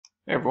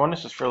Hey everyone,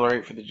 this is filler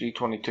 8 for the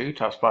G22.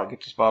 Top spot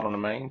gets the spot on the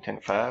main,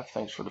 10-5.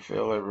 Thanks for the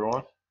fill,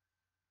 everyone.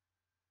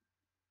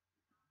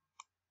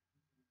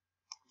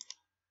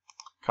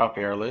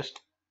 Copy our list.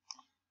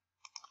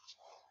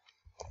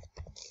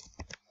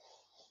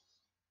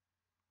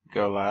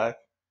 Go live.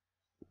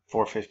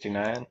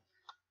 459.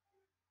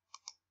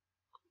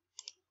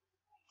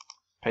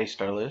 Paste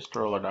our list.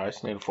 Roll our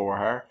dice. Need a 4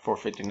 higher.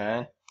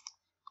 459.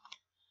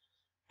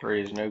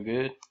 3 is no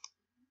good.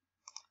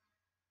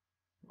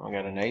 I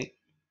got an 8.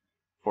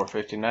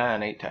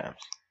 459, 8 times.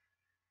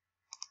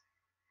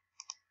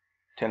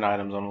 10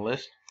 items on the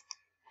list.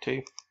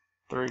 2,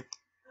 3,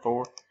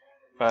 4,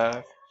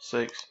 5,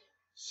 6,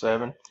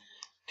 7.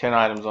 10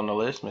 items on the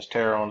list. Miss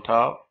Tara on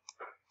top.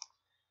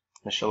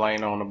 Miss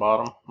Shalane on the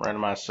bottom.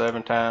 Randomized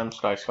 7 times.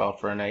 Dice called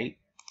for an 8.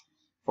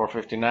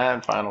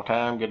 459. Final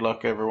time. Good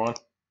luck, everyone.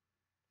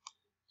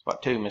 Spot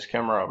 2, Miss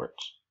Kim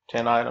Roberts.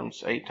 10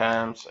 items, 8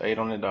 times, 8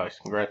 on the dice.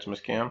 Congrats, Miss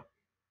Kim.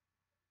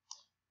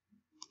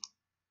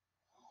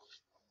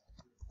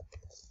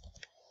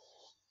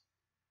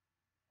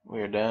 We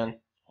are done.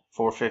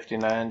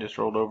 459 just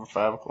rolled over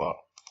 5 o'clock.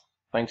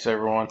 Thanks,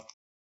 everyone.